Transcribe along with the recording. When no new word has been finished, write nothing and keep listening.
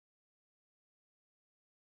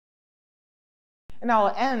And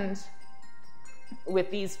I'll end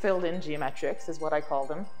with these filled-in geometrics, is what I call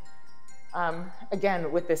them.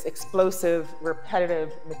 Again, with this explosive,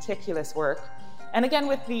 repetitive, meticulous work. And again,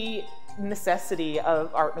 with the necessity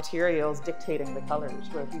of art materials dictating the colors,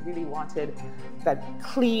 where if you really wanted that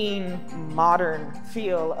clean, modern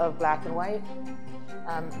feel of black and white.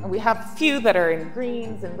 And we have a few that are in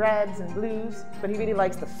greens and reds and blues, but he really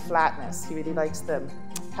likes the flatness. He really likes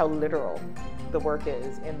how literal the work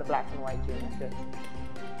is in the black and white geometrics.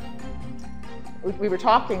 We were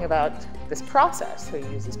talking about this process. So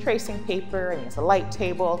he uses tracing paper and he has a light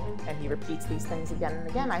table and he repeats these things again and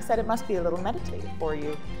again. I said, it must be a little meditative for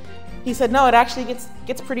you. He said, no, it actually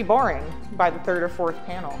gets pretty boring by the third or fourth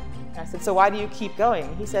panel. And I said, so why do you keep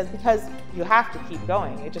going? He says, because you have to keep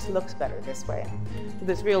going. It just looks better this way. So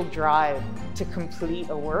this real drive to complete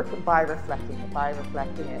a work by reflecting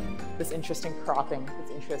it, This interest in cropping, this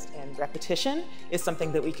interest in repetition is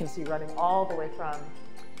something that we can see running all the way from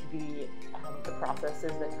the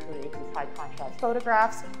processes that create these high contrast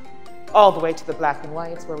photographs, all the way to the black and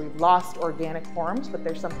whites where we've lost organic forms, but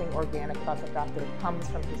there's something organic about the fact that it comes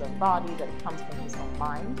from his own body, that it comes from his own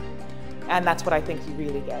mind. And that's what I think you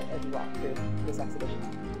really get as you walk through this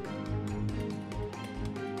exhibition.